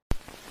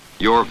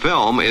Your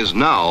film is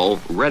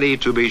now ready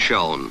to be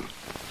shown.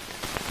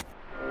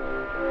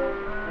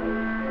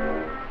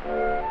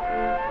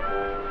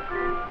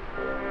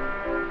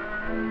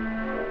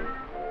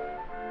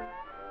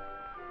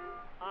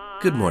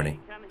 Good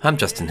morning. I'm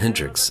Justin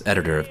Hendricks,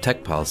 editor of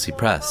Tech Policy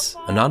Press,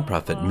 a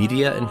nonprofit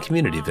media and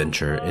community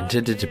venture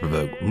intended to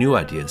provoke new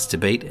ideas,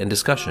 debate, and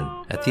discussion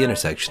at the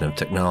intersection of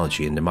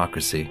technology and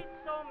democracy.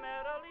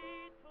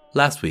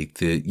 Last week,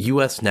 the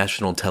U.S.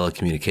 National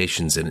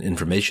Telecommunications and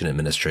Information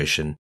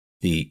Administration,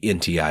 the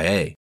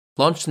NTIA,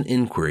 launched an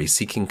inquiry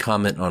seeking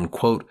comment on,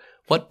 quote,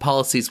 what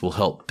policies will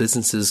help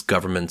businesses,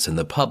 governments, and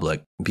the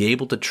public be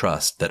able to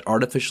trust that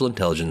artificial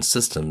intelligence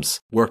systems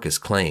work as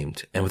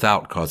claimed and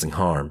without causing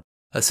harm.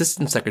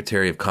 Assistant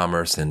Secretary of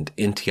Commerce and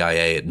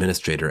NTIA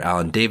Administrator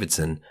Alan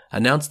Davidson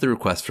announced the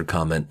request for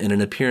comment in an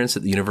appearance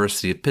at the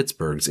University of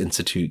Pittsburgh's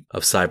Institute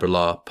of Cyber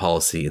Law,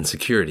 Policy, and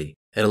Security.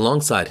 And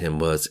alongside him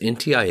was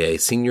NTIA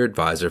Senior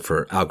Advisor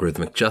for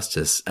Algorithmic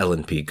Justice,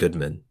 Ellen P.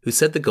 Goodman, who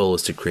said the goal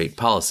is to create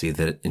policy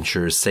that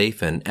ensures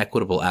safe and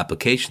equitable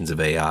applications of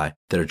AI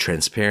that are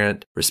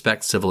transparent,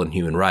 respect civil and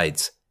human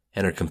rights,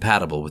 and are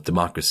compatible with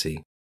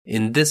democracy.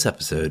 In this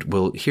episode,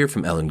 we'll hear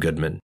from Ellen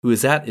Goodman, who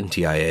is at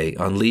NTIA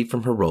on leave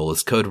from her role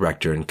as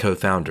co-director and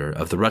co-founder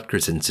of the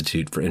Rutgers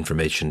Institute for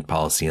Information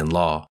Policy and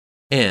Law.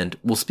 And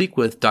we'll speak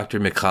with Dr.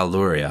 Michal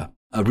Luria,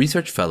 a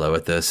research fellow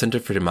at the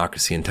Center for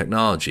Democracy and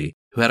Technology,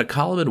 who had a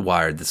column in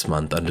Wired this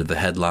month under the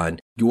headline,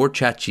 Your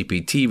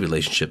ChatGPT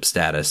Relationship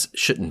Status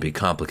Shouldn't Be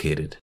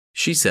Complicated.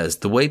 She says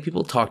the way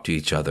people talk to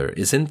each other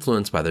is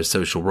influenced by their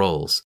social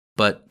roles,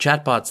 but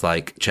chatbots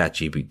like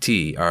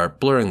ChatGPT are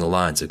blurring the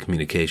lines of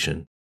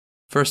communication.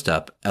 First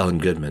up, Ellen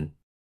Goodman.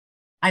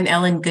 I'm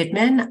Ellen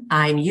Goodman.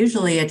 I'm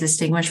usually a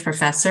distinguished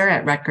professor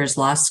at Rutgers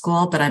Law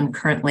School, but I'm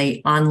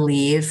currently on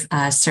leave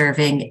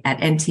serving at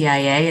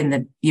NTIA in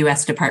the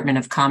U.S. Department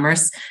of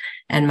Commerce,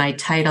 and my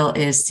title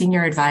is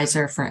Senior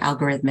Advisor for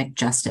Algorithmic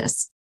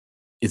Justice.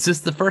 Is this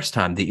the first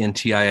time the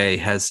NTIA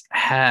has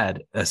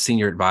had a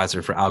Senior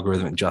Advisor for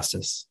Algorithmic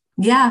Justice?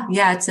 Yeah,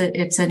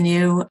 it's a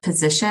new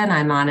position.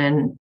 I'm on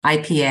an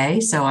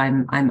IPA, so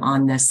I'm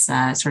on this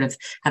sort of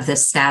have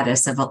this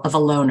status of a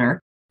loaner.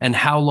 And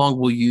how long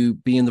will you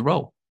be in the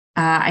role?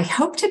 I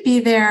hope to be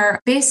there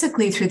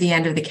basically through the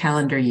end of the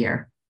calendar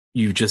year.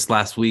 You just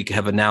last week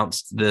have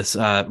announced this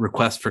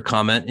request for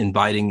comment,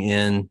 inviting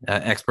in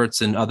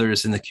experts and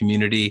others in the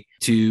community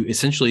to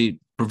essentially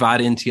provide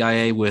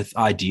NTIA with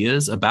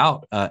ideas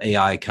about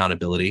AI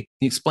accountability. Can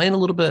you explain a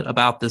little bit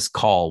about this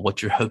call,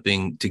 what you're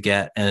hoping to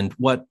get, and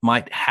what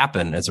might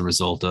happen as a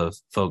result of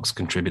folks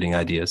contributing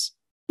ideas?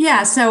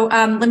 Yeah, so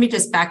let me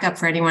just back up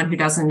for anyone who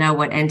doesn't know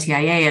what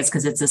NTIA is,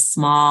 because it's a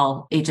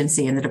small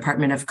agency in the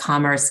Department of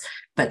Commerce,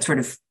 but sort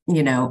of,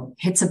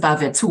 punches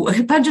above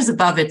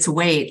its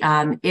weight.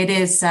 It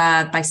is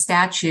by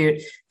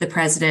statute the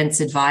president's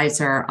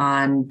advisor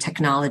on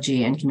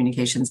technology and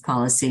communications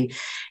policy.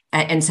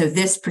 And so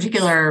this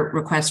particular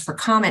request for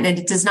comment, and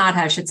it does not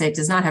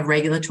have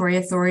regulatory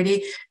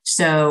authority.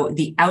 So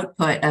the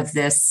output of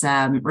this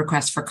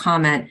request for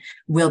comment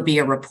will be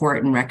a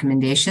report and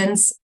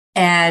recommendations.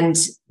 And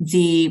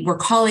we're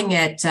calling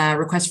it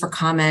request for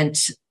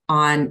comment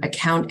on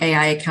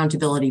AI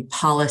accountability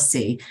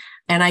policy.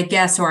 And I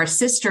guess our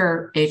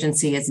sister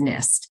agency is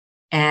NIST.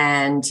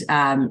 And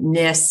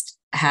NIST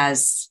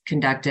has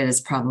conducted,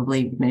 as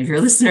probably many of your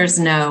listeners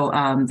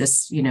know,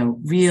 this,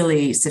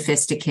 really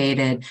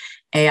sophisticated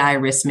AI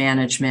risk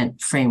management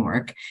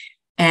framework.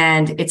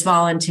 And it's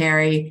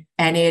voluntary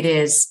and it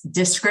is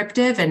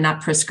descriptive and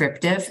not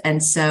prescriptive.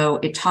 And so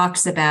it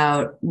talks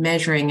about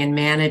measuring and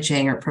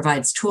managing, or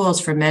provides tools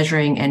for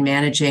measuring and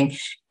managing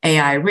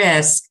AI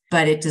risk,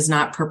 but it does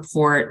not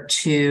purport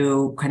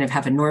to kind of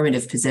have a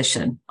normative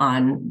position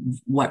on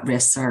what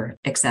risks are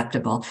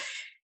acceptable.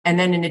 And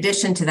then in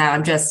addition to that,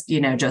 I'm just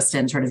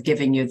in sort of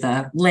giving you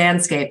the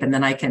landscape, and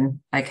then I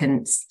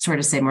can sort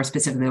of say more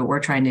specifically what we're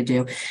trying to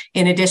do.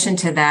 In addition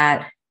to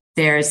that,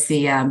 there's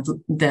the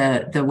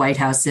White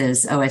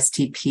House's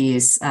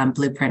OSTP's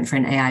Blueprint for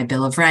an AI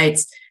Bill of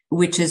Rights,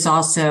 which is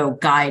also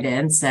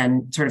guidance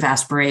and sort of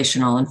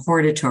aspirational and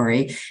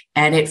hortatory,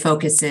 and it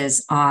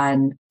focuses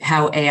on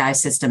how AI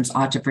systems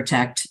ought to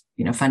protect,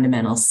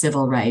 fundamental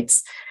civil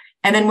rights.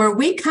 And then where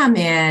we come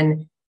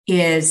in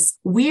is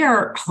we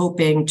are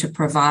hoping to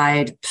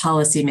provide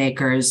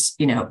policymakers,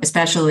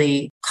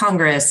 especially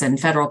Congress and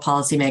federal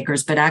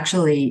policymakers, but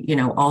actually,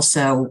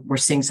 also we're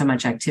seeing so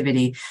much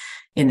activity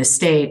in the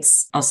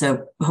states,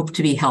 also hope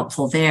to be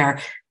helpful there,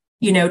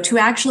 to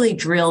actually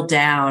drill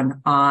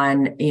down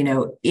on,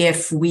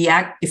 if we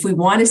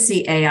want to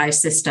see AI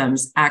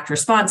systems act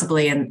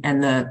responsibly, and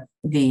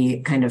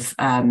the kind of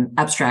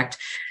abstract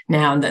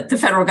noun that the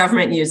federal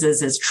government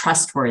uses is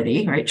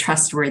trustworthy, right?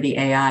 Trustworthy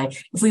AI.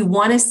 If we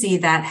want to see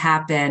that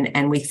happen,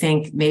 and we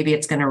think maybe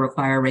it's going to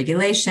require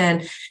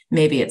regulation,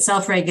 maybe it's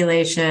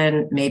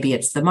self-regulation, maybe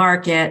it's the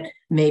market,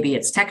 maybe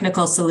it's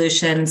technical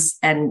solutions,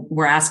 and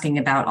we're asking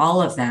about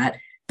all of that.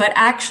 but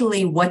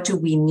actually, what do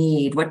we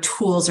need? What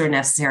tools are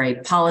necessary?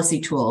 Policy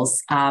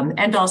tools,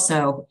 and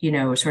also,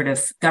 sort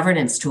of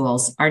governance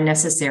tools are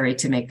necessary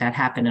to make that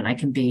happen. And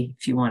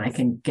if you want, I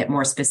can get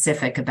more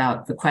specific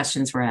about the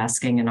questions we're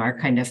asking and our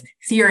kind of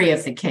theory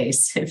of the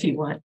case, if you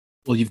want.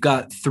 Well, you've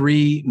got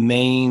three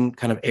main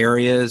kind of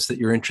areas that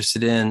you're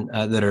interested in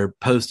that are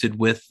posted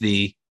with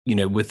the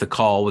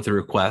call, with the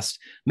request.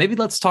 Maybe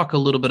let's talk a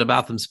little bit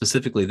about them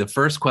specifically. The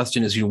first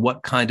question is,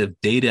 what kind of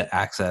data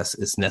access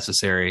is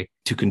necessary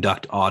to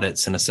conduct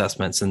audits and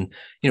assessments? And,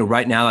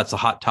 right now that's a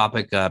hot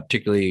topic,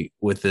 particularly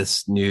with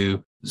this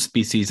new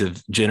species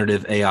of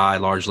generative AI,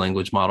 large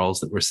language models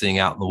that we're seeing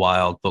out in the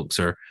wild. Folks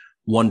are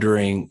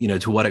wondering,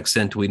 to what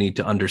extent do we need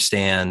to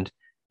understand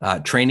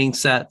training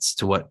sets?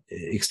 To what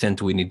extent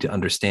do we need to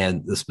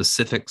understand the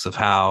specifics of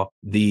how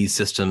these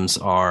systems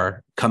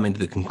are coming to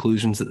the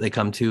conclusions that they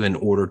come to in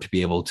order to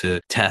be able to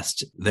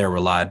test their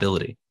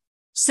reliability?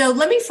 So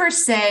let me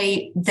first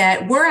say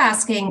that we're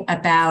asking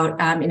about,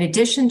 in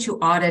addition to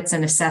audits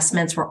and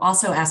assessments, we're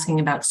also asking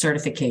about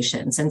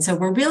certifications. And so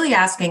we're really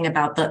asking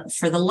about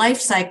for the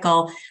life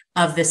cycle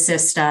of the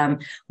system,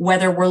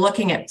 whether we're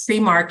looking at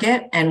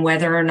pre-market and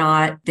whether or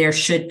not there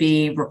should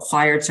be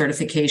required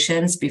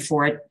certifications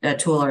before a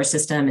tool or a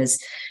system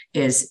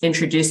is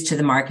introduced to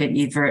the market,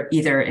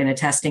 either in a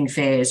testing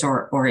phase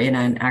or in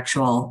an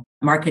actual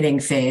marketing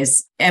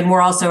phase. And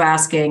we're also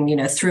asking,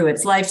 through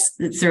its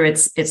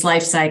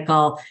life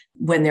cycle,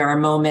 when there are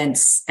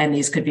moments, and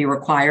these could be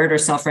required or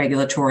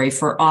self-regulatory,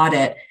 for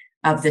audit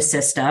of the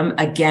system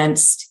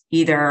against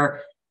either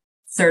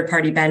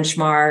third-party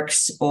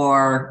benchmarks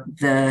or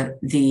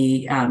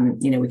we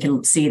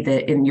can see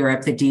that in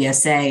Europe, the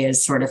DSA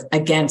is sort of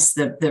against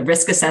the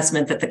risk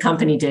assessment that the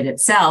company did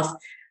itself.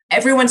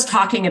 Everyone's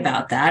talking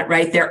about that,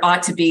 right? There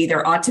ought to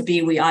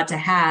be, we ought to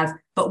have,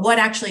 but what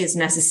actually is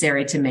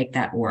necessary to make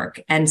that work?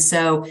 And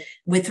so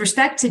with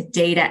respect to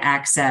data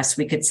access,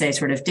 we could say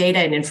sort of data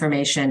and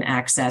information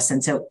access.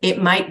 And so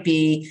it might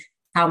be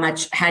how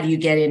do you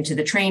get into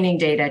the training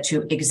data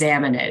to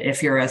examine it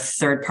if you're a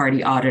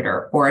third-party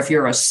auditor, or if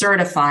you're a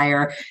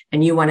certifier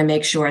and you want to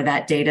make sure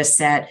that data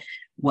set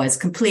was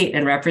complete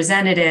and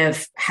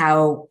representative,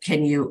 how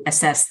can you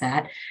assess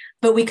that?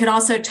 But we could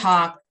also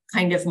talk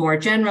kind of more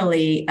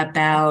generally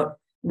about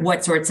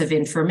what sorts of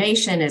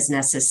information is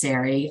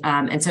necessary.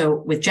 And so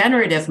with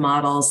generative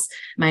models,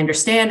 my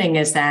understanding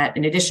is that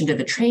in addition to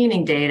the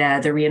training data,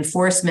 the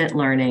reinforcement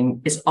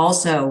learning is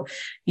also,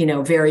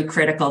 very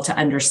critical to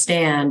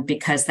understand,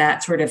 because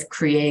that sort of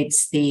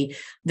creates the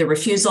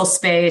refusal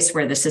space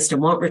where the system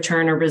won't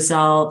return a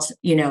result.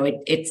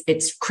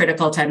 It's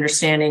critical to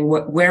understanding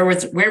where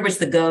was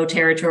the go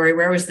territory,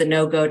 where was the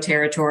no-go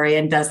territory,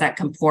 and does that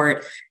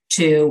comport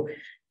to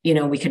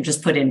we can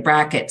just put in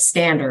bracket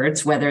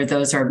standards, whether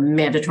those are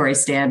mandatory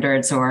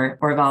standards or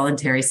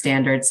voluntary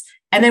standards.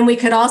 And then we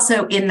could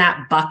also, in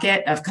that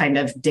bucket of kind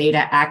of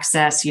data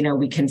access,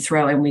 we can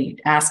throw, and we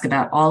ask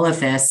about all of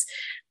this.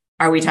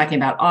 Are we talking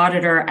about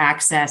auditor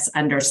access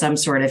under some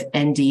sort of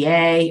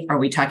NDA? Are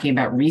we talking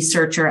about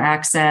researcher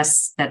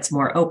access that's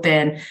more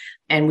open?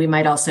 And we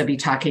might also be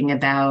talking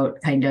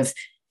about kind of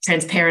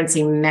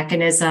transparency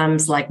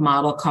mechanisms like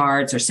model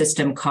cards or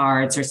system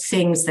cards, or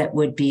things that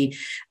would be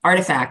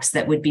artifacts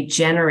that would be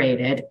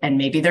generated, and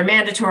maybe they're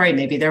mandatory,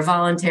 maybe they're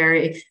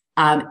voluntary.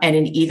 And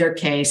in either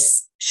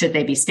case, should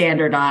they be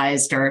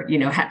standardized, or,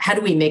 how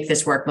do we make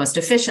this work most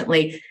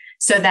efficiently,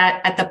 so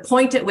that at the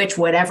point at which,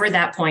 whatever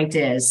that point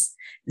is,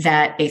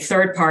 that a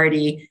third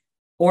party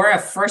or a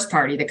first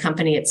party, the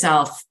company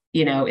itself,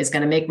 is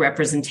going to make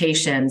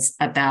representations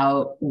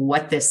about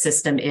what this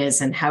system is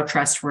and how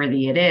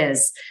trustworthy it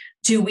is.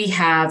 Do we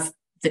have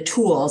the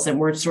tools? And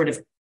we're sort of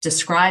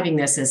describing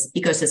this as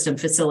ecosystem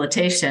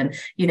facilitation.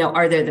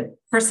 Are there the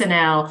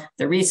personnel,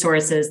 the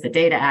resources, the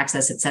data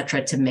access, et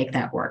cetera, to make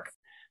that work?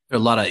 There are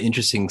a lot of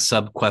interesting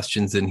sub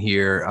questions in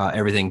here,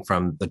 everything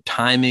from the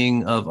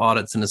timing of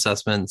audits and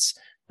assessments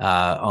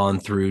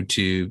on through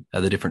to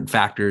the different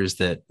factors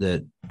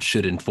that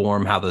should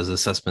inform how those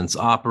assessments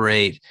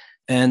operate.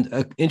 And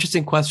an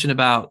interesting question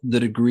about the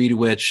degree to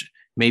which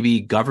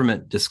maybe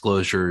government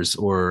disclosures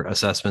or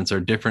assessments are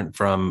different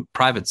from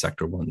private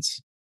sector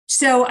ones.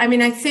 So, I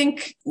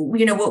think,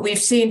 what we've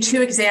seen,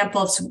 two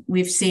examples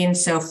we've seen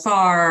so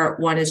far,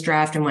 one is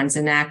draft and one's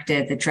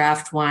enacted. The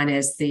draft one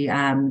is the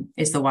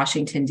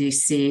Washington,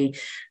 D.C.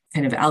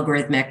 kind of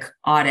algorithmic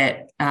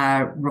audit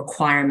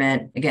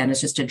requirement. Again, it's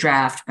just a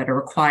draft, but a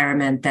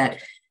requirement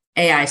that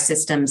AI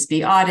systems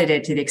be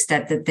audited to the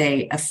extent that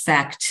they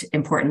affect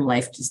important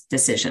life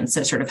decisions,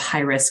 so sort of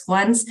high-risk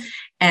ones.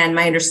 And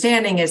my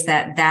understanding is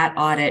that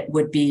audit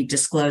would be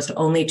disclosed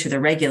only to the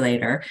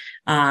regulator,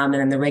 and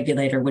then the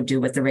regulator would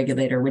do what the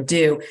regulator would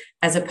do,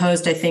 as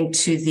opposed, I think,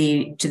 to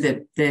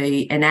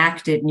the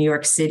enacted New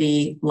York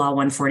City Law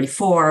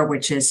 144,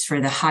 which is for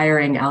the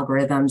hiring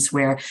algorithms,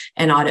 where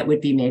an audit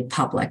would be made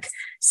public.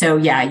 So,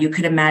 yeah, you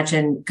could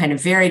imagine kind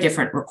of very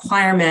different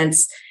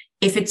requirements.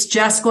 If it's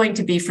just going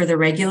to be for the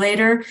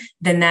regulator,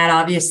 then that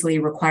obviously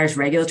requires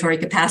regulatory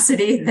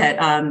capacity that,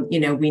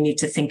 we need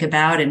to think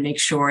about and make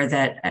sure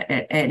that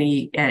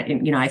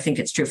I think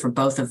it's true for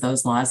both of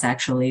those laws,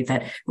 actually,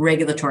 that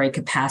regulatory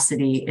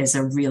capacity is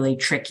a really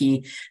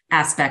tricky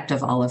aspect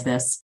of all of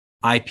this.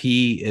 IP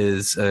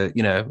is,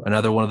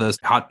 another one of those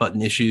hot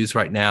button issues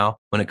right now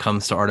when it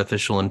comes to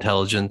artificial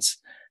intelligence.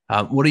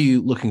 What are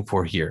you looking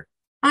for here?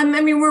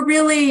 We're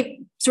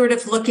really sort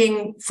of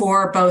looking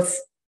for both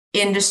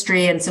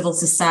industry and civil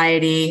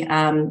society,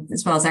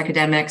 as well as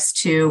academics,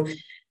 to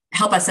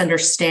help us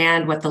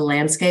understand what the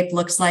landscape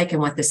looks like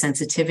and what the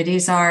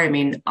sensitivities are.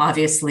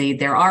 Obviously,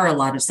 there are a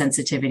lot of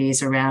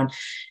sensitivities around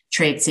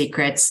trade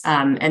secrets,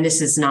 and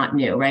this is not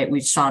new, right? We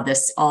saw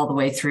this all the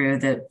way through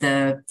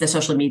the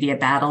social media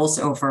battles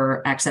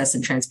over access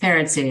and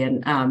transparency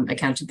and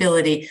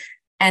accountability.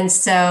 And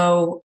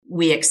so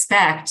we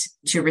expect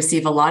to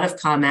receive a lot of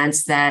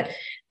comments that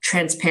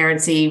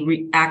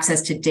transparency,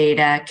 access to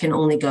data can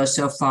only go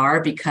so far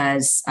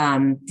because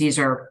these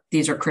are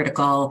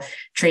critical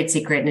trade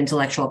secret and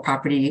intellectual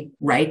property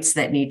rights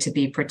that need to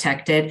be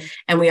protected.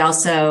 And we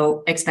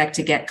also expect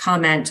to get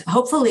comment,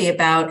 hopefully,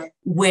 about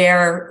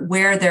where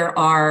there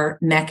are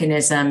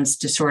mechanisms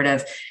to sort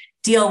of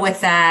deal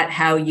with that,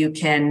 how you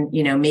can,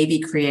 maybe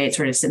create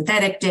sort of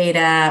synthetic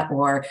data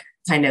or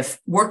kind of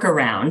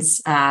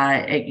workarounds,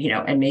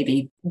 and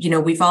maybe,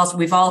 we've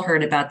all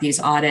heard about these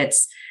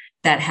audits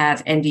that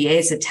have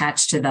NDAs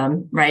attached to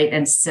them, right?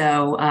 And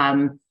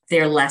so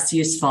they're less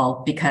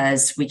useful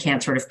because we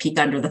can't sort of peek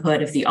under the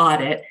hood of the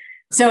audit.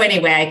 So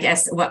anyway, I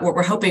guess what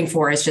we're hoping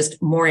for is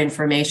just more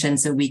information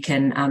so we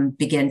can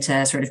begin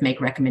to sort of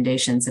make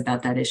recommendations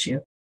about that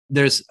issue.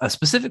 There's a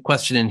specific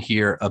question in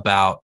here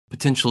about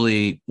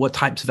potentially what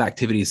types of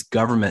activities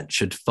government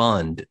should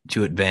fund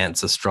to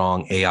advance a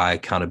strong AI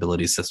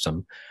accountability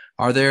system.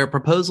 Are there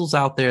proposals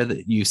out there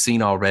that you've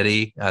seen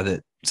already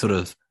that sort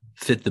of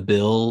fit the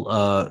bill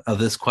of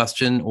this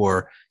question,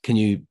 or can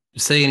you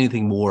say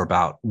anything more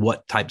about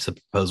what types of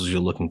proposals you're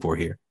looking for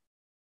here?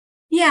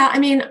 Yeah,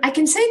 I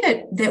can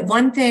say that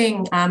one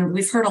thing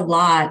we've heard a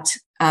lot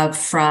of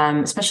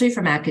especially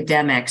from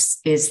academics,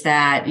 is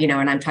that,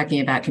 and I'm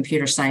talking about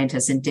computer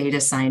scientists and data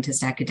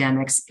scientist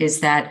academics, is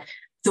that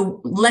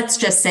let's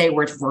just say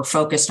we're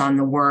focused on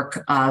the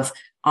work of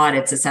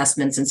audits,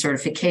 assessments, and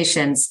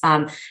certifications.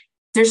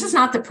 There's just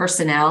not the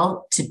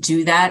personnel to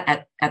do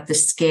that at the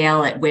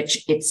scale at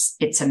which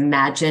it's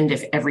imagined.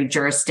 If every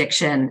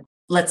jurisdiction,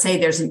 let's say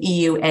there's an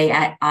EU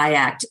AI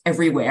Act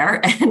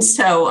everywhere, and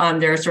so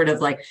there are sort of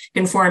like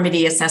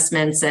conformity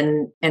assessments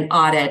and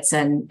audits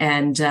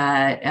and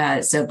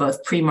so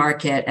both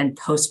pre-market and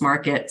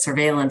post-market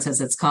surveillance, as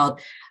it's called.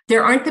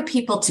 There aren't the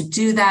people to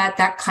do that.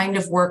 That kind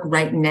of work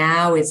right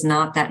now is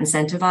not that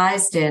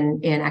incentivized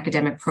in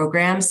academic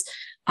programs.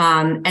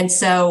 And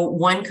so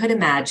one could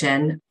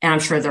imagine, and I'm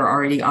sure there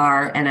already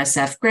are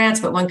NSF grants,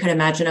 but one could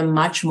imagine a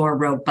much more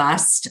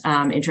robust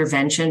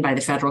intervention by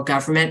the federal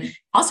government,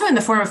 also in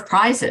the form of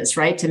prizes,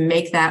 right, to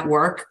make that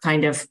work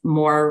kind of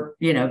more,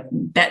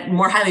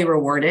 more highly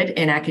rewarded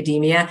in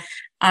academia.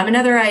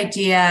 Another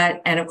idea,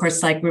 and of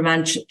course, like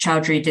Rumman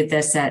Chowdhury did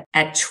this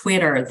at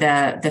Twitter,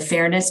 the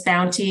fairness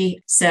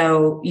bounty.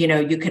 So,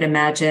 you could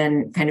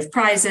imagine kind of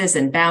prizes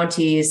and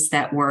bounties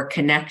that were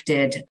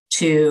connected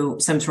to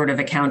some sort of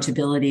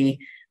accountability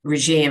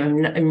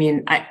regime.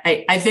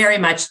 I very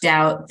much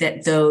doubt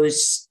that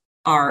those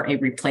are a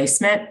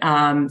replacement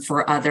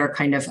for other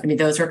kind of,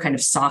 those are kind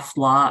of soft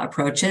law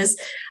approaches.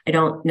 I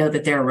don't know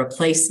that they're a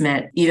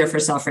replacement either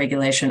for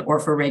self-regulation or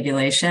for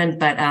regulation,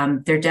 but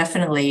they're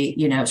definitely,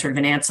 sort of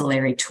an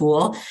ancillary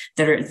tool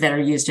that are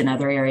used in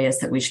other areas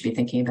that we should be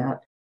thinking about.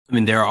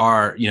 There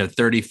are,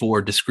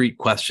 34 discrete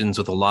questions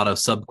with a lot of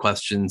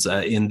sub-questions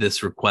in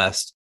this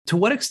request. To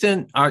what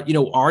extent are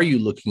you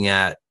looking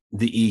at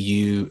the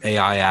EU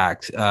AI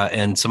Act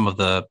and some of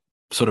the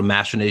sort of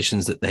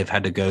machinations that they've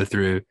had to go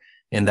through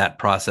in that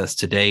process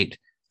to date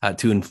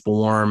to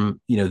inform,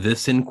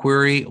 this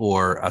inquiry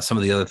or some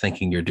of the other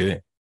thinking you're doing?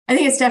 I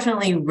think it's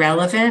definitely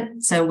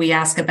relevant. So we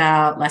ask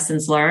about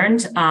lessons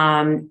learned.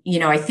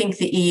 I think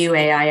the EU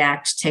AI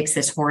Act takes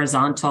this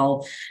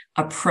horizontal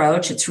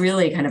approach. It's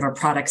really kind of a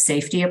product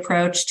safety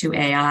approach to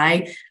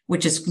AI,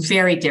 which is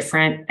very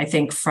different, I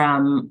think,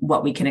 from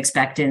what we can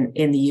expect in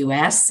the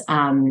US,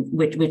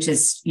 which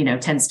is,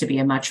 tends to be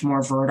a much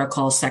more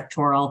vertical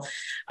sectoral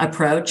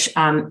approach.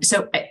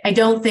 So I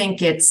don't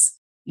think it's,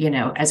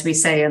 as we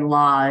say in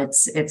law,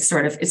 it's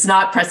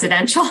not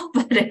precedential,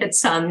 but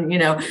it's,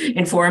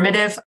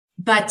 informative.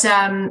 But,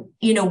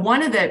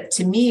 one of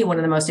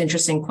the most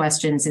interesting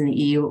questions in the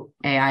EU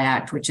AI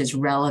Act, which is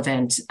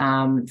relevant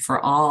for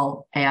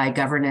all AI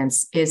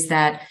governance, is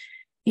that,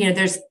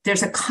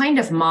 there's a kind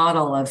of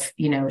model of,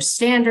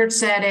 standard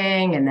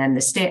setting, and then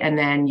and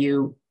then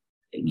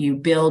you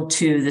build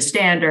to the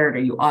standard or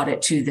you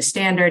audit to the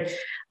standard.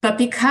 But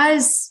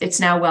because it's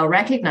now well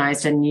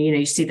recognized, and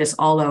you see this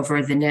all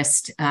over the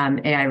NIST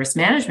AI risk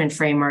management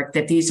framework,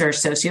 that these are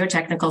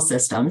socio-technical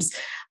systems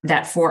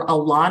that for a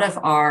lot of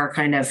our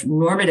kind of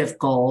normative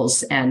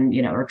goals and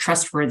or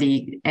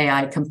trustworthy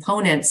AI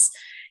components,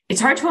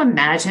 it's hard to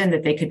imagine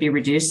that they could be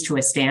reduced to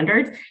a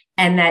standard,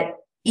 and that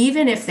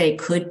even if they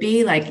could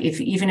be, like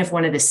even if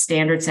one of the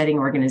standard setting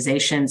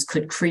organizations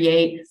could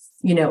create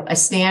a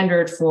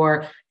standard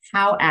for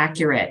how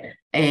accurate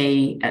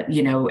a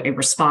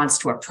response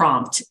to a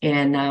prompt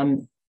in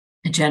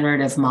a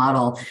generative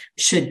model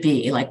should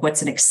be, like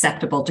what's an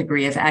acceptable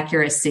degree of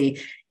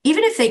accuracy.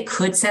 Even if they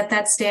could set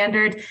that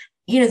standard,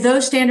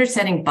 those standard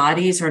setting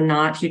bodies are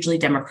not hugely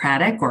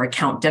democratic or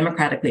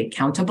democratically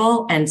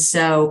accountable. And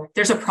so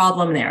there's a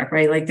problem there,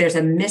 right? Like there's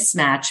a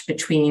mismatch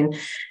between,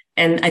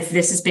 and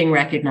this is being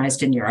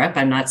recognized in Europe.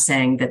 I'm not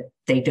saying that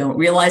they don't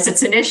realize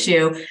it's an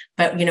issue,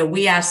 but,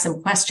 we asked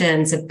some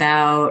questions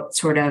about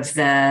sort of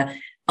the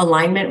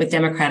alignment with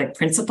democratic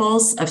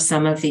principles of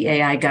some of the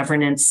AI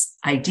governance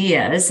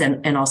ideas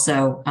and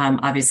also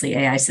obviously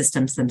AI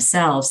systems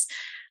themselves.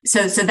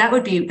 So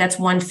that's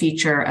one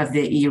feature of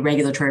the EU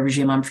regulatory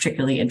regime I'm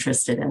particularly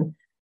interested in.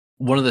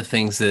 One of the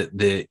things that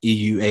the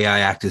EU AI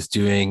Act is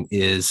doing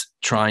is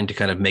trying to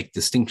kind of make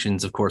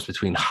distinctions, of course,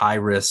 between high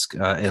risk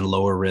and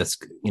lower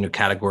risk,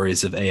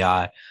 categories of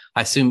AI.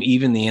 I assume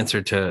even the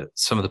answer to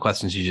some of the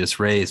questions you just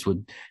raised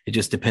it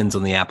just depends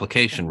on the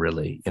application,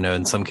 really.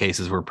 In some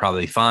cases, we're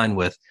probably fine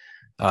with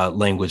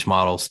language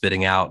models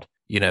spitting out,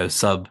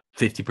 sub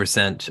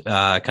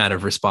 50% kind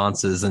of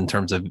responses in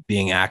terms of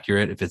being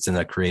accurate if it's in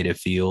a creative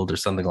field or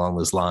something along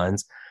those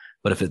lines.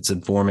 But if it's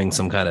informing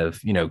some kind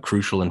of,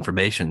 crucial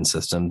information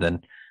system,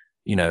 then,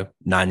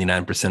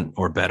 99%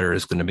 or better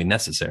is going to be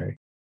necessary.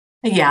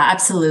 Yeah,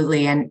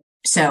 absolutely. And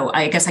so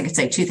I guess I could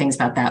say two things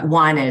about that.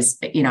 One is,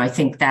 I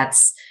think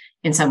that's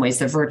in some ways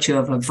the virtue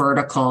of a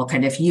vertical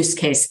kind of use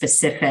case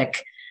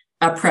specific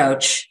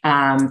approach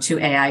to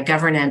AI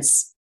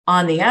governance.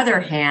 On the other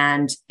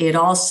hand, it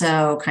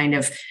also kind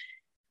of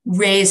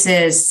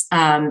raises,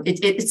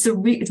 it's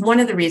one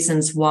of the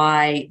reasons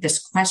why this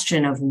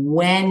question of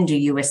when do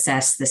you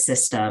assess the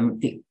system,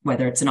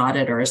 whether it's an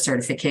audit or a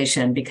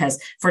certification, because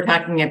if we're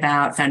talking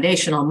about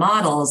foundational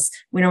models,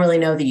 we don't really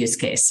know the use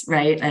case,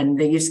 right? And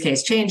the use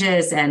case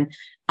changes. And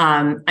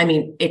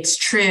it's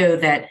true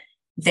that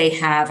they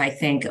have, I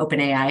think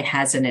OpenAI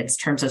has in its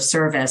terms of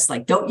service,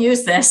 like don't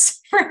use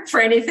this for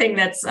anything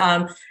that's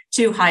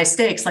too high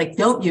stakes, like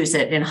don't use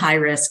it in high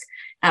risk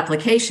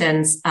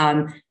applications.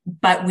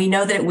 But we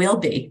know that it will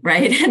be,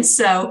 right? And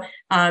so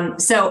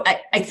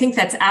I think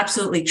that's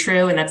absolutely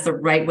true. And that's the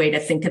right way to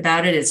think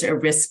about it, is in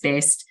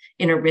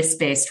a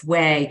risk-based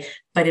way,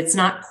 but it's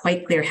not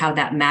quite clear how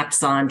that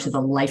maps on to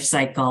the life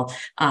cycle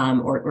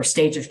or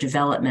stage of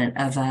development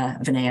of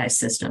an AI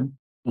system.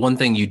 One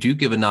thing you do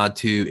give a nod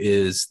to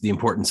is the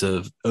importance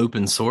of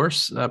open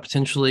source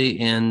potentially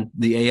in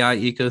the AI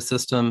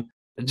ecosystem.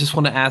 I just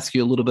want to ask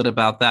you a little bit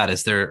about that.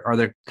 Are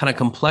there kind of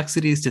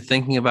complexities to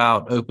thinking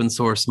about open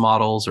source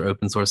models or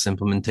open source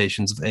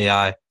implementations of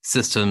AI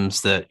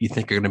systems that you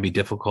think are going to be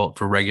difficult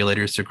for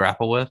regulators to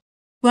grapple with?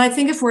 Well, I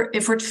think if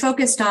we're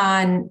focused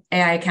on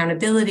AI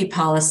accountability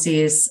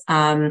policies,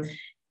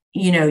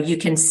 you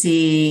can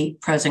see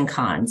pros and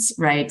cons,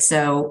 right?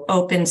 So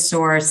open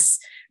source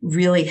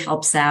really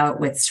helps out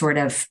with sort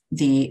of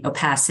the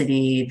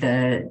opacity,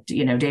 the,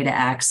 data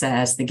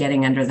access, the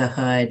getting under the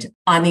hood.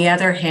 On the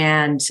other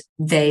hand,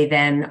 they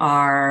then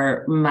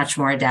are much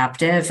more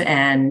adaptive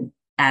and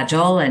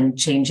agile and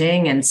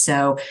changing. And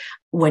so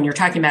when you're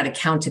talking about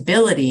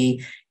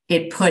accountability,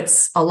 it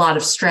puts a lot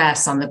of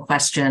stress on the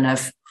question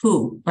of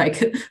who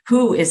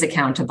is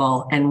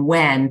accountable and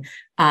when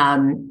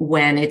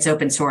it's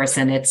open source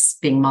and it's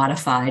being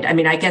modified. I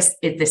mean, I guess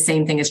the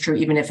same thing is true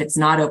even if it's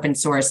not open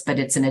source, but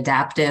it's an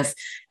adaptive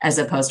as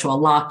opposed to a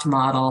locked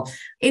model.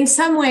 In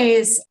some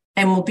ways,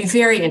 and we'll be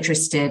very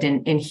interested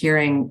in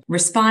hearing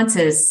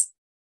responses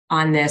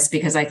on this,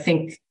 because I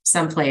think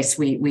someplace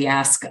we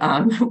ask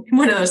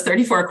one of those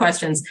 34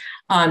 questions,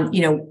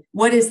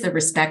 what is the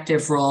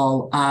respective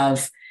role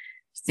of,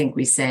 I think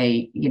we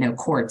say,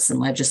 courts and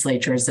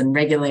legislatures and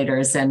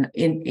regulators and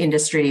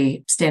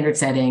industry standard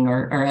setting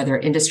or other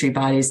industry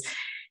bodies.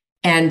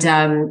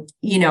 And,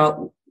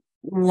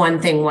 one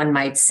thing one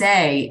might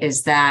say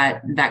is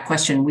that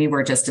question we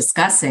were just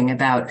discussing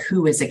about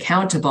who is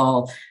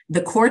accountable,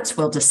 the courts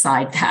will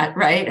decide that,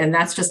 right? And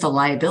that's just a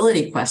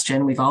liability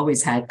question. We've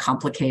always had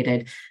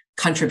complicated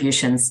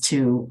contributions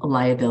to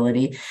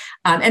liability.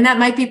 And that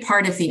might be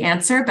part of the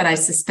answer, but I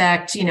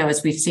suspect,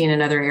 as we've seen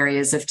in other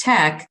areas of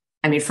tech,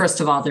 I mean, first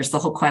of all, there's the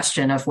whole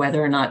question of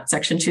whether or not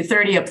Section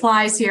 230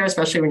 applies here,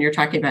 especially when you're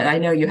talking about, I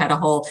know you had a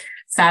whole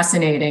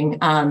fascinating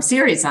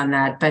series on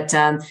that, but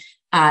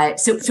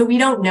so we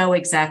don't know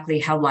exactly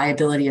how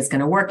liability is going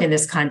to work in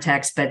this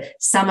context, but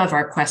some of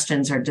our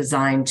questions are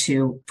designed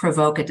to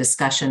provoke a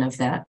discussion of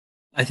that.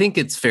 I think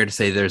it's fair to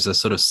say there's a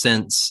sort of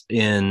sense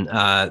in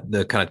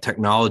the kind of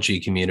technology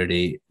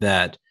community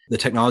that the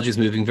technology is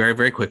moving very,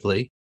 very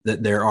quickly.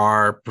 that there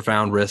are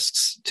profound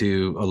risks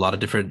to a lot of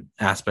different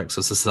aspects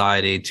of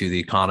society, to the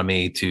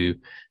economy, to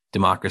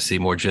democracy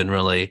more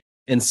generally.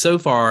 And so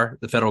far,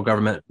 the federal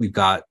government, we've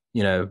got,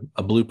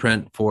 a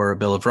blueprint for a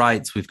Bill of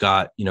Rights. We've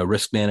got,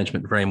 risk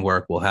management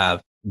framework. We'll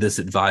have this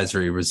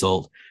advisory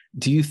result.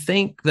 Do you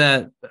think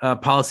that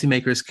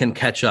policymakers can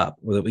catch up,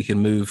 or that we can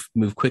move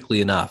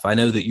quickly enough? I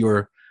know that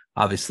you're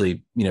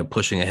obviously,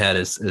 pushing ahead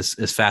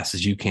as fast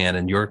as you can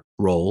in your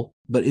role,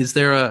 but is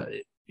there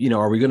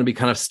are we going to be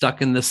kind of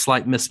stuck in this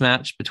slight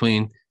mismatch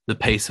between the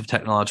pace of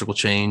technological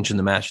change and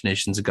the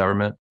machinations of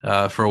government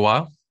for a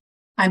while?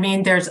 I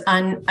mean, there's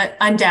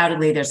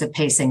undoubtedly there's a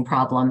pacing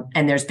problem,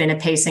 and there's been a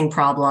pacing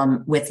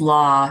problem with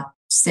law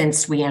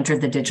since we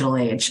entered the digital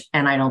age.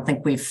 And I don't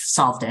think we've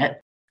solved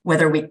it.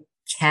 Whether we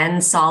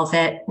can solve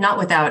it,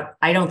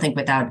 I don't think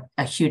without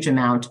a huge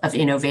amount of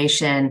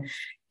innovation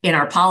in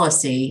our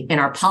policy, in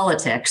our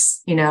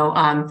politics,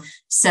 I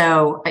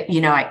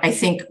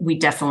think we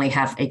definitely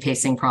have a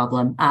pacing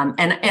problem.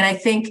 And I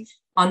think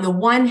on the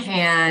one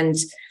hand,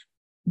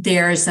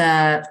 there's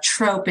a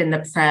trope in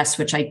the press,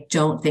 which I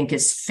don't think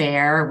is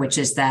fair, which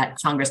is that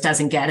Congress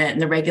doesn't get it and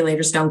the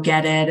regulators don't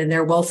get it. And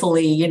they're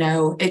woefully,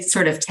 it's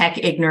sort of tech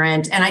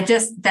ignorant. And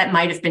that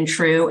might have been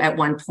true at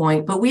one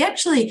point, but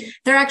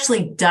there are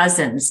actually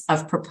dozens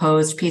of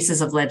proposed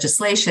pieces of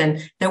legislation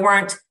that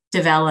weren't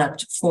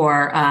developed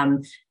for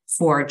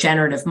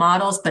generative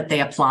models, but they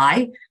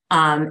apply.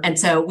 And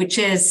so, which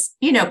is,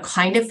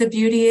 kind of the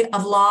beauty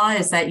of law,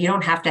 is that you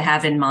don't have to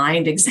have in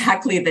mind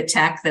exactly the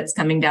tech that's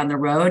coming down the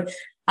road.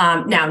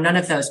 Now, none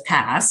of those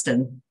passed,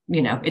 and,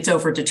 it's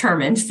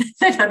overdetermined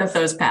that none of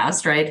those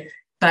passed, right?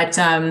 But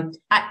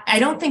I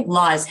don't think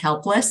law is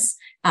helpless.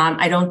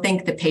 I don't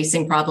think the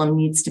pacing problem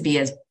needs to be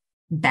as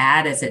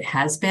bad as it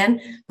has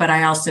been, but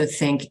I also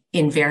think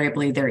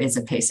invariably there is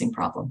a pacing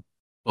problem.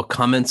 Well,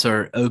 comments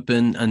are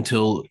open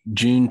until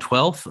June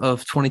 12th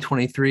of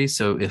 2023.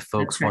 So if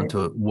folks want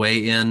to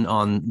weigh in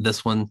on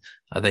this one,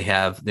 they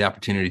have the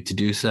opportunity to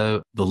do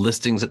so. The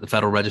listings at the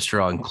Federal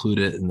Register, I'll include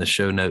it in the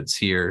show notes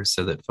here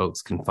so that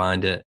folks can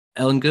find it.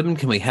 Ellen Goodman,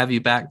 can we have you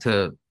back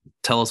to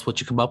tell us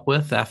what you come up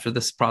with after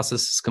this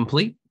process is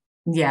complete?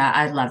 Yeah,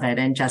 I love it.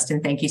 And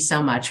Justin, thank you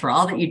so much for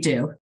all that you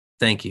do.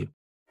 Thank you.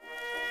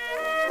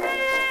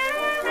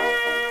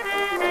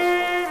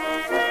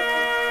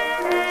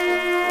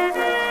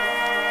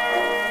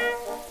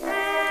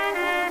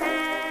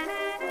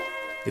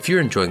 If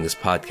you're enjoying this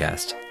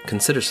podcast,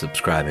 consider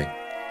subscribing.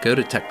 Go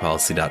to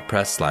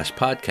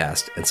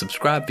techpolicy.press/podcast and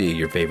subscribe via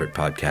your favorite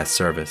podcast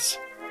service.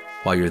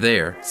 While you're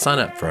there, sign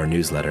up for our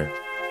newsletter.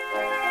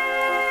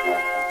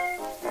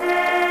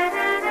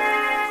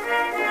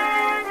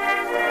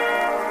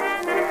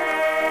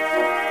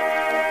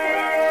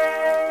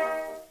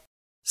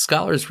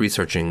 Scholars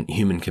researching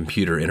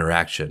human-computer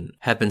interaction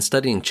have been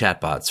studying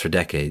chatbots for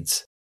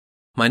decades.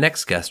 My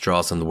next guest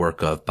draws on the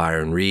work of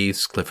Byron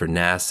Reeves, Clifford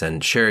Nass,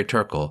 and Sherry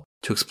Turkle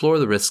to explore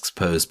the risks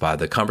posed by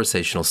the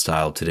conversational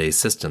style of today's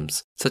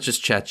systems, such as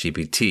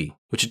ChatGPT,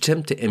 which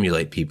attempt to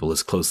emulate people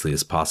as closely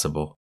as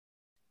possible.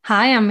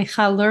 Hi, I'm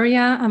Michal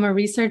Luria. I'm a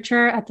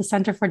researcher at the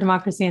Center for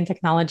Democracy and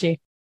Technology.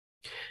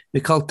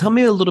 Michal, tell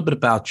me a little bit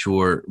about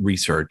your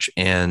research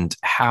and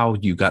how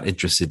you got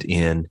interested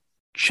in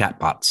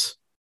chatbots.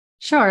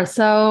 Sure.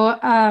 So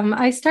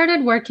I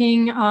started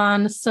working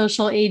on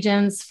social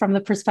agents from the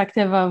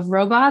perspective of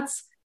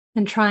robots,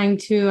 and trying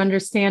to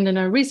understand in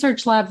a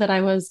research lab that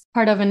I was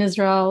part of in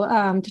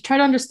Israel, to try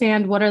to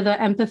understand what are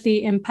the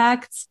empathy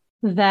impacts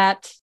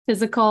that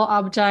physical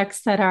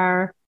objects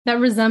that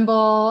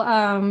resemble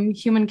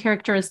human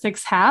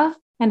characteristics have,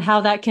 and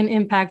how that can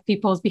impact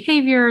people's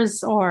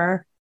behaviors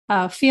or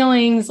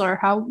feelings, or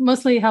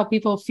how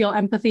people feel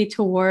empathy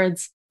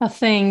towards a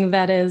thing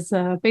that is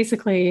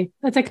basically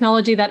a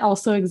technology that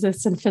also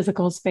exists in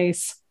physical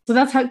space. So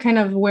that's kind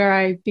of where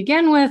I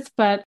began with.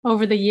 But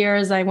over the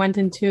years, I went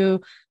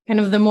into kind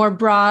of the more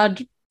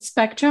broad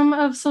spectrum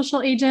of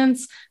social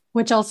agents,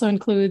 which also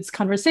includes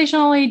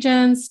conversational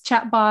agents,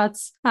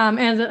 chatbots,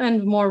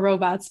 and more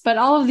robots. But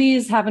all of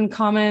these have in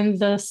common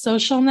the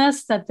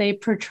socialness that they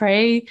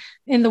portray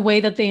in the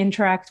way that they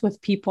interact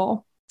with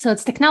people. So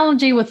it's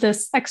technology with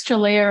this extra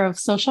layer of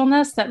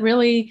socialness that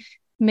really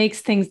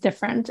makes things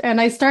different. And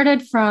I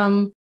started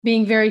from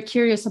being very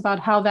curious about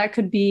how that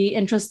could be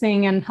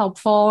interesting and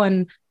helpful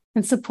and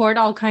support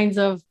all kinds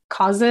of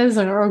causes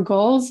or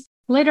goals.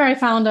 Later, I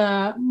found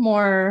a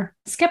more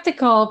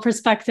skeptical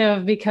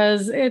perspective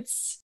because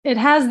it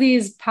has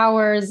these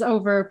powers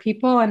over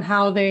people and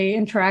how they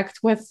interact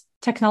with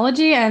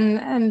technology,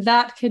 and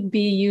that could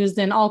be used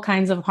in all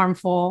kinds of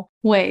harmful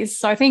ways.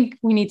 So I think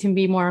we need to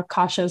be more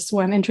cautious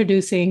when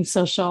introducing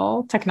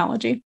social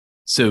technology.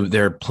 So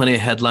there are plenty of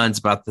headlines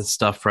about this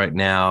stuff right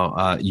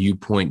now. You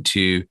point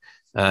to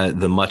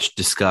the much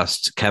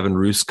discussed Kevin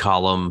Roose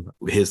column,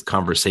 his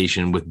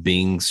conversation with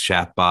Bing's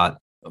chatbot.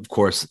 Of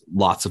course,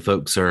 lots of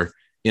folks are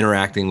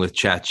interacting with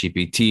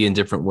ChatGPT in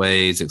different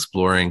ways,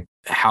 exploring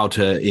how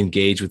to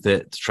engage with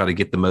it to try to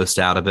get the most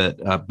out of it,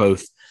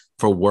 both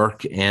for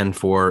work and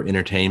for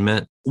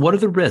entertainment. What are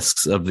the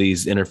risks of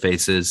these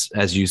interfaces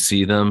as you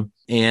see them?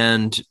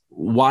 And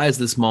why is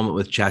this moment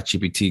with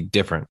ChatGPT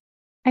different?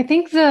 I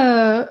think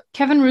the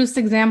Kevin Roose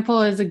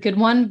example is a good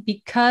one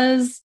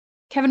because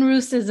Kevin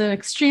Roose is an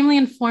extremely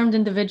informed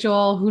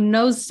individual who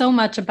knows so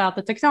much about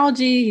the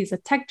technology. He's a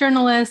tech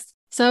journalist.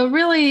 So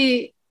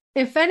really,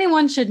 if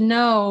anyone should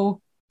know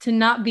to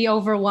not be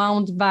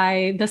overwhelmed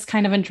by this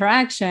kind of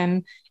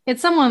interaction,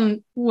 it's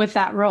someone with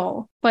that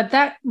role. But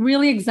that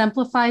really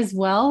exemplifies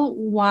well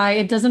why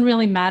it doesn't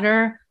really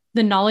matter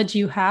the knowledge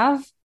you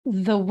have.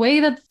 The way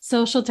that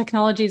social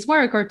technologies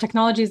work, or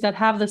technologies that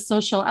have the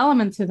social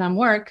element to them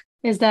work,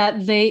 is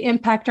that they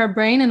impact our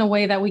brain in a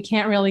way that we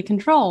can't really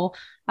control,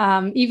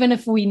 even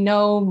if we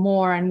know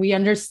more and we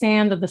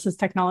understand that this is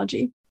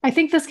technology. I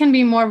think this can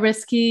be more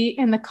risky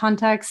in the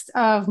context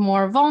of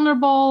more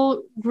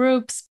vulnerable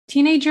groups,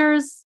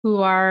 teenagers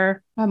who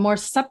are more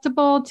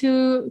susceptible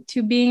to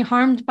being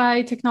harmed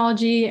by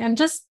technology, and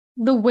just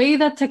the way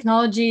that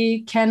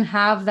technology can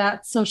have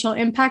that social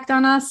impact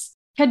on us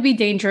could be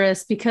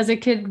dangerous because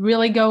it could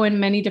really go in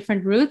many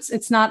different routes.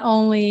 It's not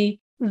only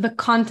the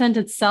content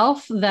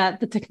itself that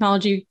the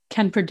technology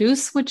can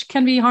produce, which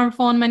can be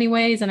harmful in many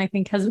ways, and I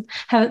think has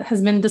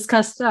been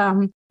discussed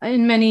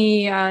in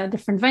many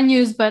different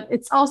venues, but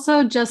it's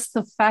also just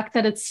the fact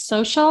that it's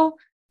social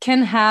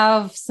can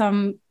have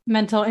some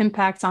mental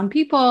impacts on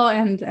people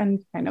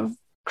and kind of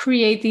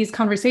create these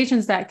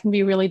conversations that can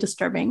be really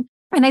disturbing.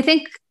 And I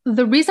think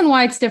the reason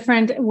why it's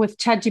different with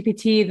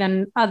ChatGPT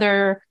than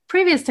other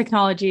previous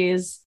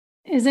technologies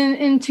is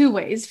in two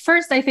ways.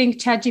 First, I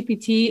think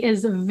ChatGPT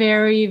is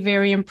very,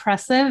 very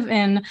impressive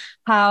in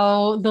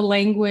how the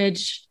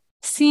language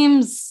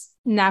seems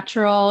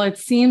natural. It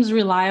seems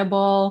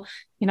reliable.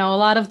 A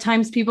lot of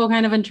times people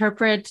kind of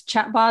interpret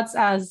chatbots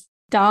as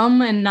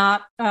dumb and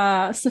not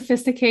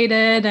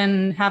sophisticated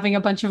and having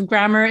a bunch of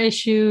grammar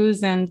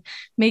issues and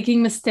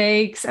making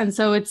mistakes. And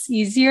so it's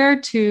easier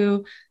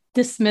to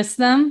dismiss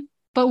them.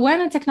 But when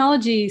a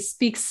technology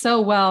speaks so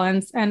well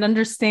and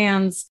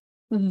understands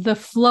the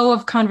flow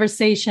of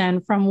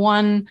conversation from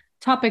one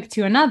topic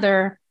to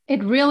another,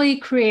 it really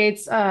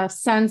creates a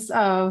sense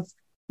of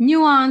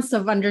nuance,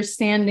 of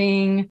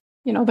understanding,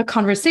 the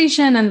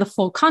conversation and the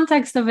full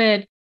context of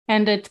it.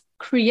 And it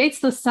creates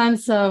the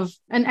sense of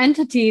an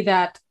entity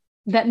that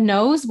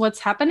knows what's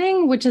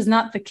happening, which is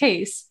not the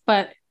case,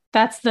 but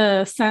that's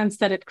the sense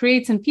that it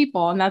creates in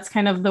people. And that's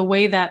kind of the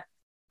way that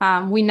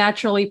we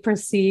naturally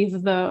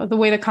perceive the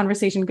way the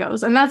conversation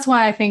goes. And that's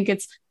why I think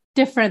it's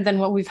different than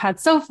what we've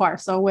had so far.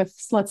 So with,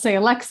 let's say,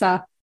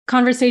 Alexa,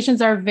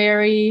 conversations are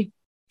very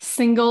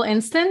single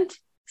instant.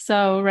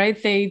 So, right,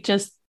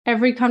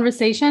 every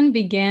conversation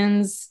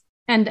begins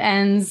and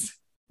ends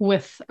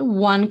with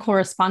one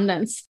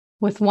correspondence,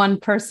 with one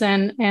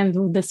person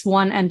and this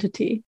one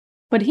entity.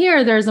 But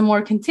here, there's a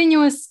more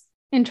continuous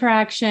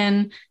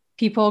interaction.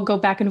 People go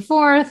back and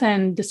forth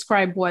and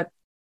describe what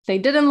they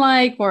didn't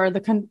like, or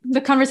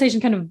the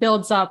conversation kind of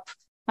builds up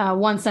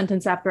one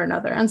sentence after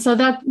another. And so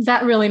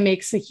that really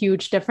makes a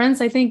huge difference,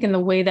 I think, in the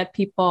way that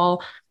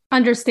people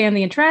understand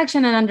the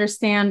interaction and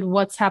understand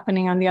what's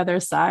happening on the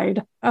other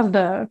side of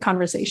the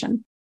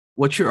conversation.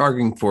 What you're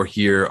arguing for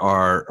here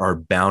are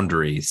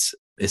boundaries,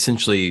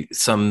 essentially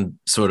some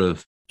sort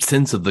of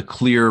sense of the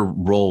clear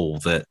role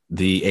that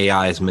the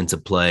AI is meant to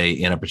play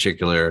in a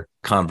particular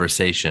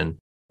conversation.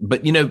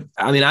 But,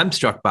 I'm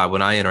struck by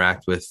when I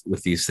interact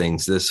with these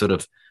things, this sort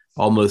of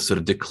almost sort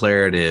of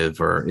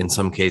declarative, or in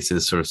some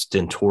cases sort of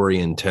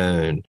stentorian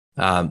tone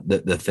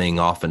that the thing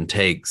often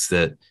takes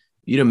that,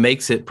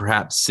 makes it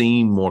perhaps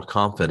seem more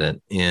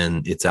confident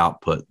in its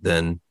output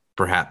than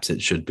perhaps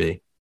it should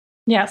be.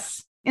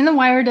 Yes. In the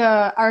Wired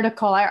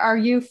article, I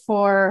argue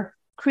for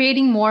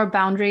creating more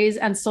boundaries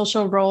and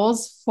social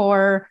roles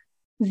for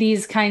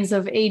these kinds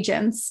of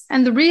agents.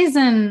 And the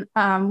reason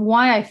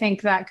why I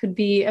think that could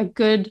be a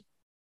good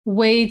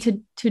way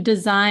to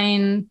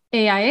design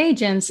AI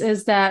agents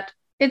is that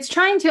it's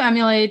trying to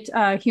emulate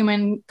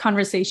human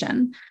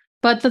conversation.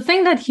 But the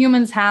thing that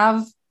humans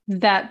have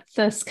that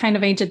this kind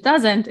of agent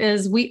doesn't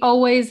is we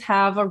always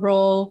have a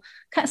role,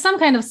 some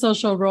kind of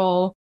social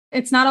role.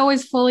 It's not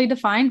always fully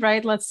defined,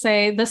 right? Let's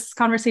say this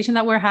conversation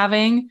that we're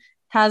having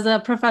has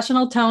a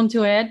professional tone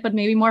to it, but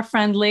maybe more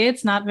friendly.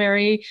 It's not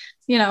very,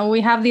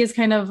 we have these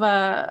kind of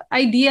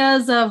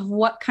ideas of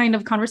what kind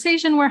of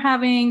conversation we're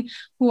having,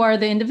 who are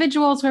the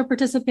individuals who are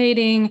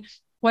participating,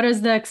 what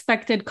is the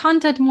expected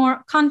content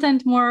more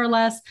or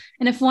less.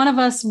 And if one of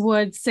us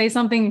would say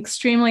something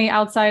extremely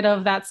outside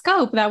of that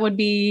scope, that would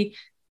be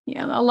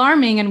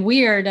alarming and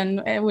weird,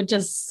 and it would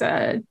just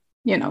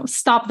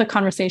stop the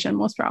conversation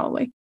most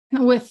probably.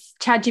 With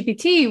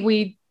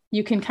ChatGPT,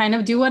 you can kind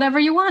of do whatever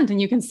you want,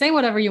 and you can say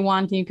whatever you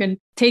want. You can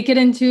take it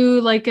into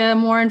like a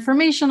more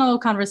informational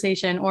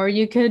conversation, or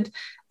you could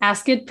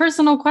ask it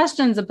personal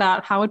questions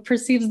about how it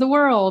perceives the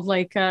world,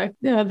 like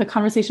the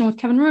conversation with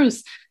Kevin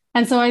Roose.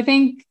 And so I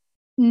think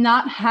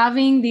not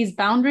having these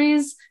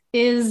boundaries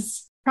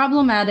is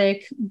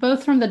problematic,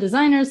 both from the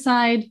designer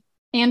side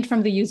and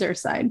from the user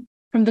side.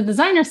 From the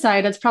designer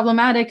side, it's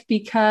problematic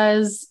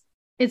because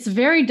it's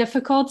very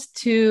difficult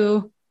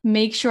to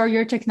make sure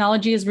your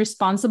technology is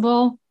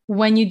responsible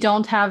when you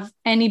don't have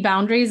any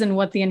boundaries in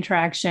what the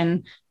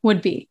interaction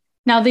would be.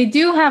 Now, they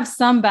do have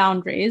some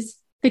boundaries.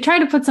 They try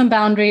to put some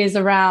boundaries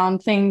around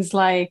things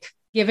like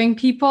giving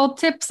people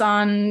tips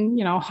on,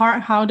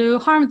 how to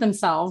harm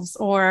themselves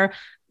or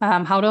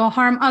how to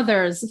harm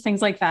others,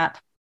 things like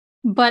that.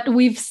 But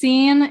we've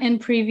seen in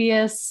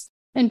previous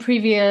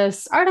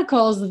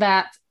articles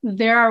that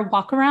there are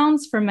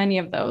walkarounds for many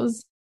of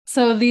those.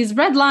 So these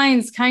red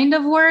lines kind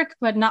of work,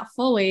 but not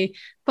fully.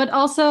 But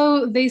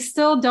also, they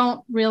still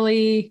don't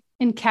really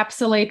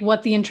encapsulate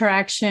what the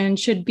interaction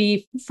should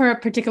be for a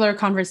particular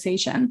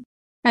conversation.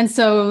 And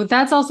so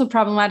that's also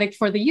problematic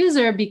for the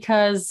user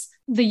because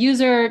the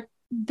user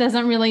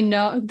doesn't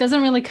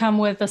really come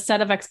with a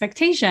set of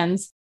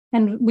expectations.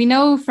 And we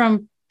know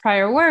from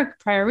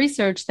prior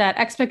research that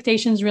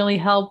expectations really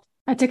help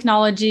a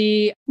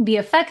technology be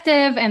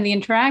effective and the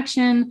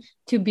interaction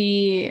to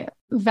be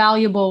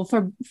valuable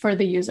for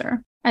the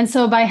user. And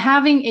so by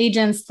having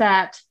agents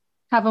that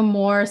have a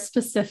more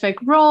specific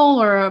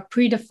role or a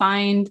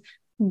predefined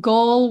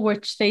goal,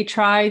 which they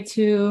try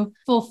to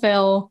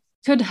fulfill,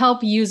 could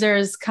help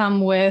users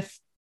come with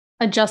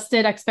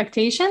adjusted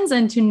expectations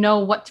and to know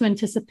what to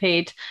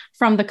anticipate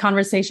from the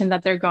conversation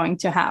that they're going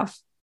to have.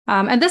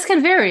 And this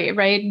can vary,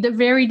 right?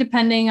 Vary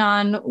depending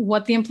on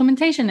what the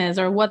implementation is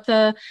or what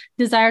the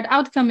desired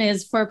outcome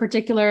is for a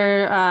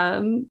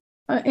particular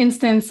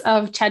instance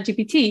of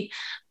ChatGPT.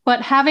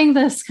 But having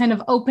this kind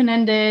of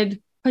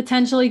open-ended,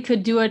 potentially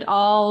could do it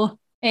all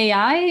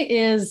AI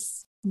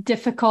is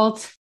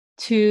difficult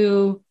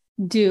to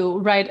do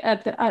right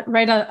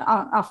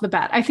off the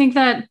bat. I think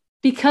that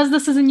because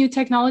this is a new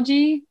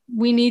technology,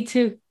 we need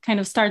to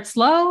kind of start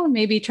slow,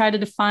 maybe try to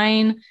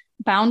define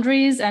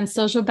boundaries and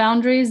social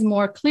boundaries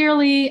more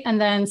clearly, and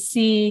then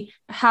see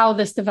how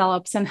this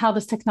develops and how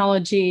this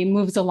technology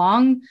moves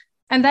along.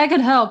 And that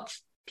could help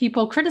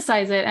people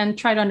criticize it and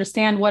try to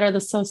understand what are the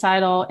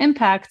societal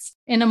impacts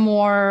in a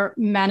more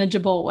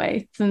manageable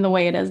way than the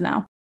way it is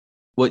now.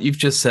 What you've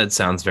just said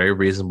sounds very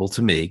reasonable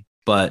to me,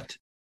 but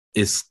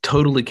is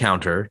totally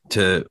counter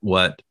to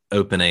what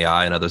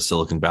OpenAI and other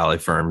Silicon Valley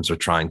firms are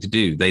trying to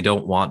do. They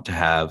don't want to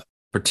have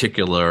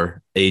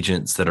particular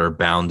agents that are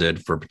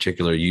bounded for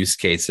particular use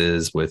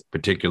cases with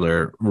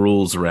particular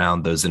rules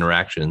around those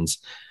interactions.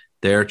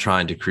 They're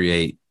trying to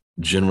create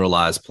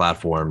generalized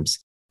platforms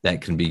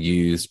that can be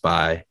used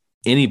by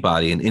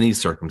anybody in any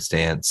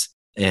circumstance.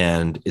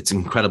 And it's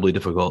incredibly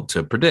difficult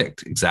to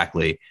predict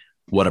exactly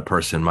what a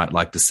person might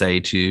like to say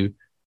to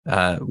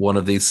one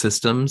of these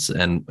systems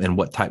and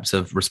what types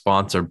of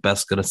response are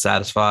best going to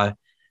satisfy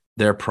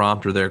their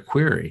prompt or their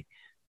query.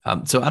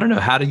 So I don't know,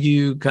 how do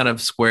you kind of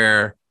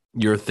square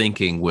your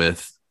thinking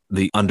with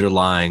the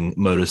underlying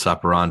modus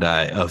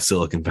operandi of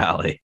Silicon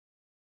Valley?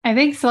 I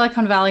think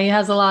Silicon Valley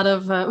has a lot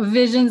of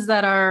visions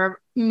that are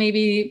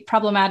maybe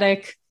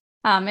problematic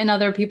in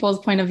other people's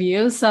point of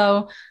view.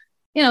 So,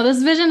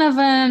 this vision of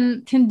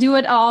an can do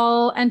it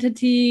all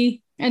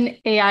entity, an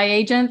AI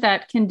agent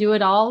that can do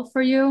it all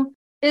for you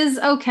is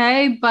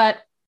okay. But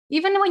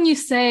even when you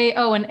say,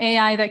 an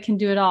AI that can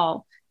do it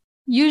all,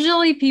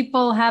 usually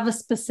people have a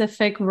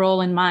specific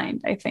role in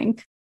mind, I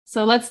think.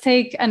 So let's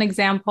take an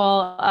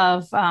example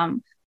of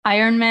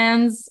Iron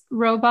Man's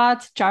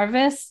robot,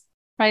 Jarvis,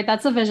 right?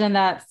 That's a vision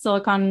that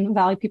Silicon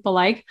Valley people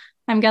like,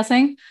 I'm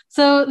guessing.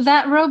 So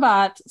that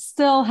robot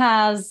still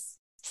has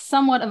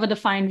somewhat of a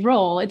defined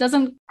role. It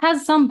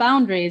has some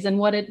boundaries in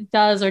what it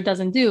does or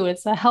doesn't do.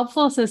 It's a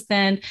helpful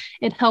assistant.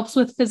 It helps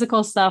with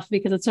physical stuff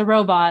because it's a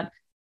robot.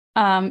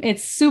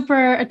 It's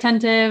super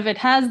attentive. It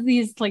has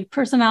these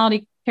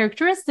personality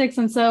characteristics.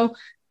 And so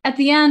at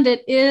the end,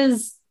 it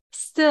is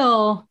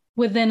still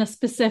within a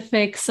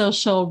specific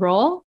social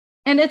role.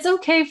 And it's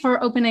okay for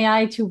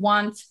OpenAI to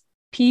want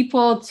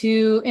people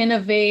to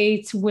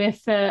innovate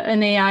with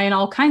an AI in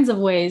all kinds of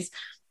ways,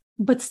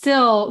 but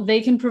still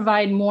they can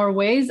provide more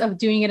ways of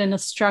doing it in a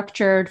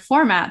structured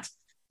format.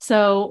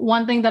 So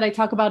one thing that I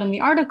talk about in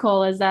the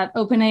article is that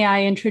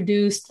OpenAI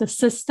introduced the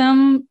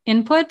system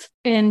input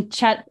in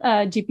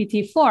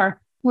ChatGPT-4,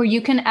 where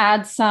you can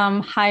add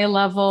some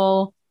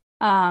high-level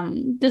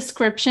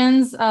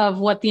descriptions of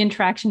what the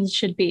interactions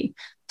should be.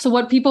 So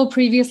what people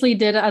previously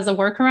did as a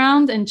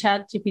workaround in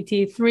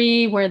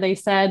ChatGPT-3, where they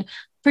said,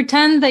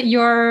 pretend that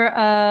you're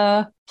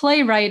a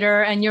playwright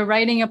and you're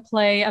writing a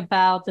play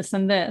about this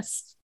and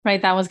this,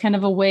 right? That was kind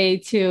of a way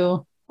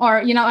to, or,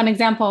 another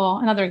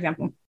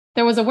example.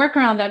 There was a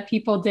workaround that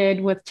people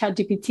did with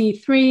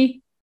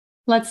ChatGPT-3.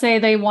 Let's say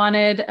they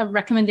wanted a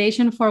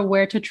recommendation for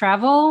where to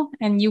travel,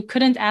 and you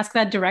couldn't ask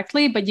that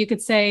directly, but you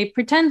could say,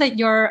 pretend that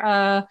you're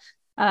a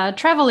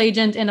travel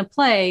agent in a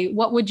play.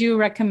 What would you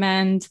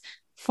recommend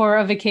for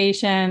a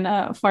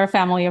vacation for a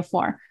family of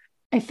 4?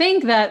 I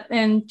think that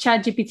in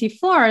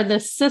ChatGPT-4, the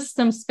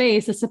system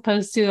space is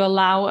supposed to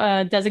allow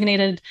a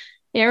designated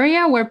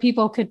area where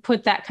people could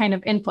put that kind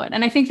of input.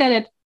 And I think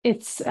that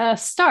it's a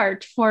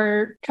start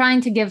for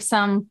trying to give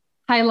some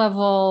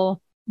high-level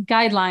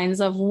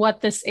guidelines of what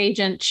this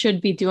agent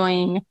should be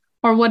doing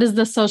or what is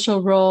the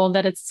social role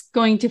that it's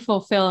going to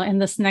fulfill in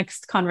this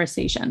next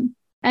conversation?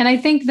 And I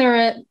think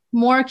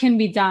more can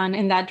be done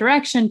in that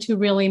direction to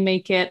really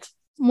make it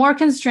more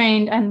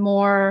constrained and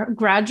more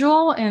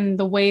gradual in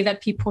the way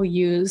that people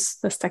use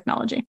this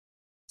technology.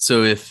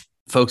 So if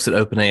folks at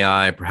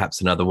OpenAI,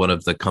 perhaps another one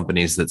of the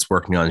companies that's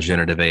working on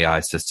generative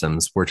AI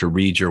systems, were to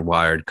read your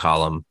Wired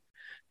column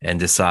and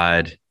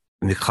decide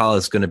Michala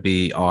is going to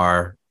be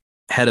our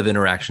head of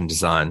interaction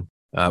design,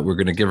 we're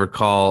going to give her a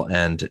call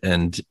and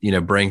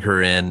bring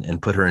her in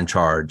and put her in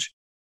charge,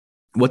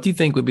 what do you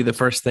think would be the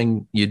first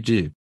thing you'd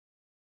do?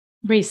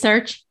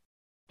 Research.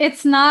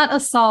 It's not a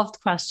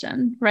solved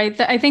question, right?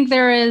 I think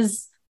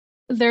there's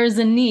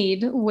a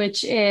need,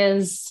 which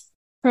is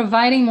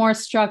providing more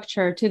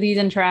structure to these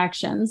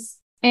interactions.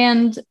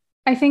 And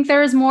I think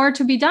there is more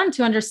to be done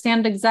to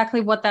understand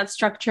exactly what that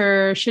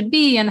structure should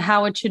be and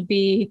how it should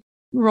be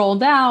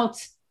rolled out.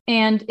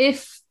 And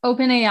if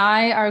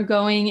OpenAI are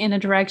going in a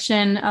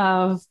direction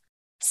of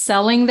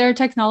selling their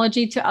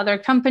technology to other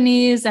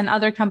companies, and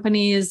other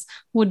companies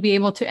would be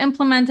able to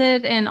implement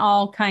it in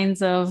all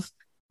kinds of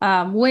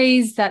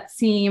ways that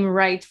seem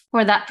right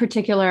for that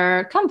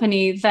particular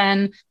company,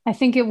 then I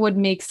think it would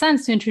make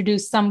sense to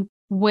introduce some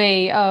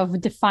way of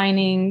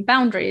defining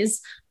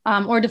boundaries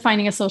or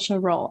defining a social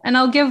role. And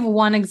I'll give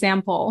one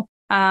example,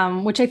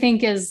 which I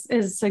think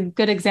is a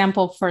good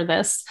example for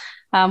this,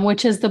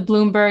 which is the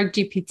Bloomberg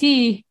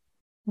GPT,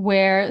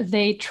 where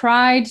they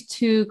tried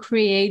to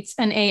create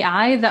an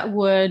AI that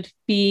would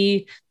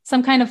be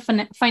some kind of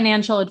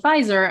financial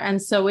advisor.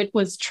 And so it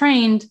was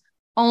trained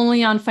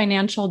only on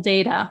financial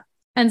data.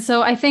 And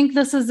so I think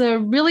this is a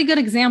really good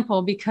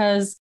example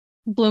because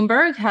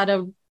Bloomberg had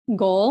a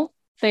goal.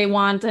 They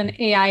want an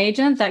AI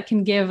agent that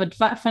can give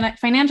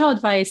financial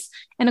advice.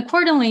 And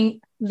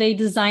accordingly, they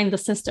designed the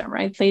system,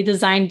 right? They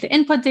designed the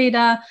input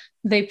data.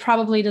 They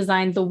probably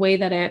designed the way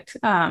that it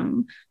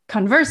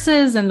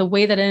converses and the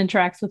way that it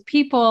interacts with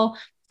people.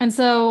 And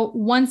so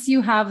once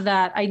you have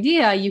that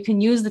idea, you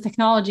can use the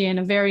technology in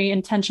a very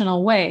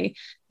intentional way.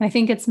 And I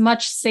think it's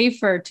much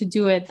safer to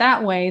do it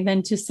that way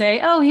than to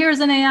say, oh, here's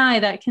an AI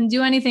that can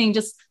do anything,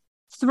 just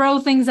throw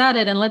things at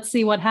it and let's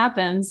see what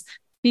happens.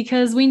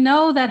 Because we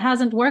know that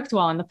hasn't worked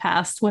well in the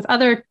past with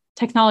other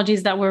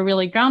technologies that were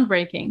really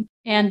groundbreaking.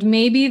 And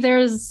maybe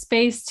there's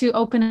space to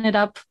open it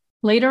up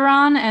later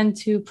on and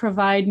to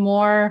provide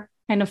more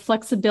kind of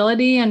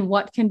flexibility and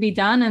what can be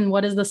done and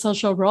what is the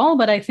social role.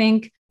 But I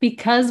think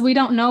because we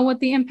don't know what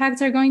the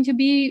impacts are going to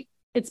be,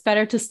 it's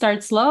better to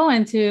start slow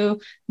and to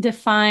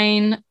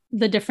define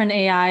the different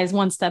AIs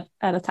one step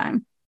at a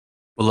time.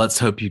 Well, let's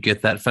hope you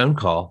get that phone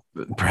call,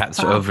 perhaps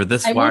over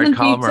this Wired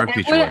column or a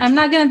future one. I'm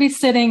not going to be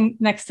sitting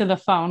next to the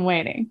phone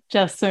waiting,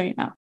 just so you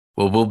know.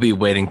 Well, we'll be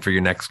waiting for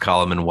your next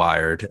column in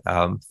Wired.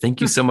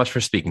 Thank you so much for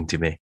speaking to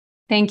me.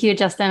 Thank you,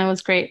 Justin. It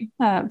was great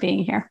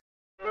being here.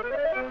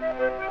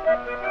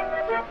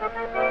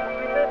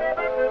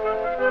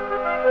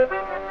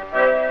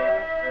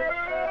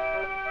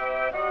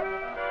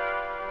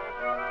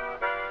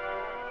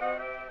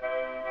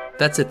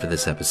 That's it for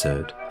this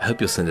episode. I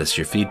hope you'll send us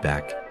your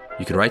feedback.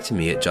 You can write to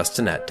me at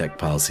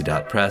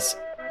justin@techpolicy.press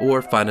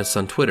or find us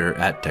on Twitter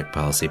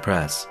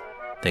 @techpolicypress.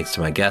 Thanks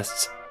to my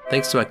guests,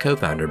 thanks to my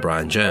co-founder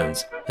Brian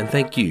Jones, and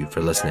thank you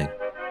for listening.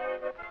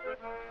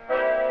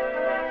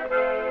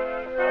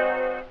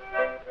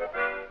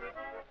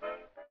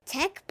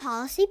 Tech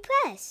Policy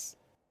Press.